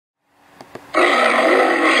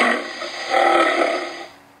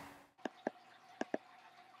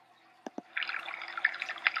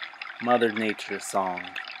Mother Nature's song.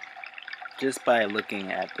 Just by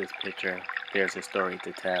looking at this picture, there's a story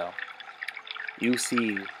to tell. You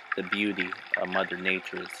see the beauty of Mother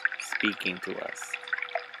Nature's speaking to us.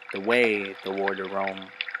 The way the water roams,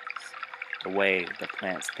 the way the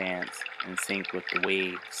plants dance in sync with the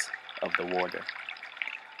waves of the water,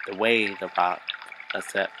 the way the rock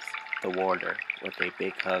accepts the water with a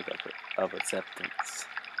big hug of acceptance,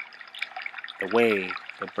 the way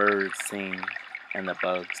the birds sing and the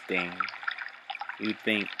bugs ding. You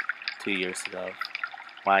think to yourself,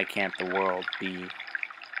 why can't the world be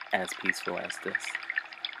as peaceful as this?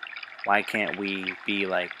 Why can't we be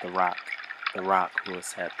like the rock who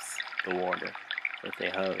accepts the water with a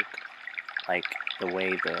hug, like the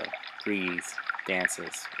way the breeze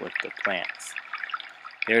dances with the plants?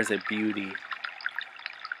 There's a beauty,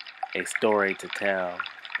 a story to tell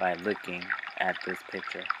by looking at this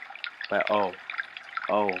picture. But oh,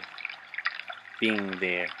 being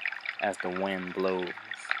there as the wind blows,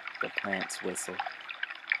 the plants whistle,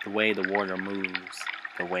 the way the water moves,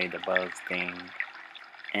 the way the bugs ding,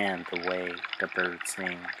 and the way the birds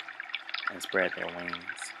sing and spread their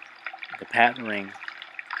wings. The pattering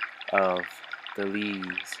of the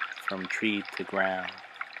leaves from tree to ground,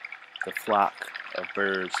 the flock of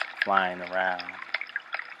birds flying around,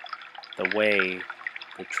 the way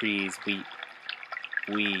the trees weep,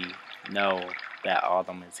 we know that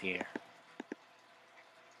autumn is here.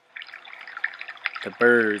 The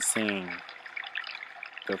birds sing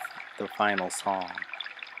the final song.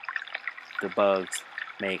 The bugs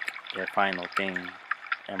make their final thing,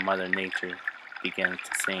 and Mother Nature begins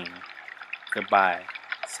to sing, goodbye,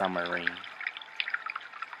 summer rain.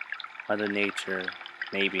 Mother Nature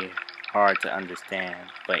may be hard to understand,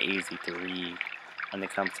 but easy to read. When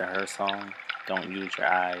it comes to her song, don't use your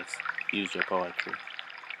eyes, use your poetry.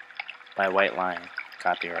 By White Lion,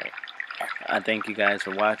 copyright. I thank you guys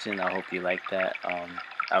for watching. I hope you like that.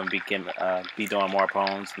 I'll be doing more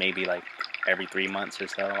poems, maybe like every 3 months or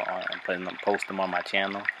so. Post them on my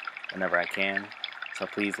channel whenever I can. So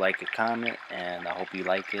please like and comment, and I hope you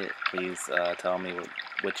like it. Please tell me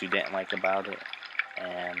what you didn't like about it.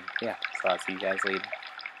 And yeah, so I'll see you guys later.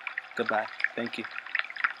 Goodbye. Thank you.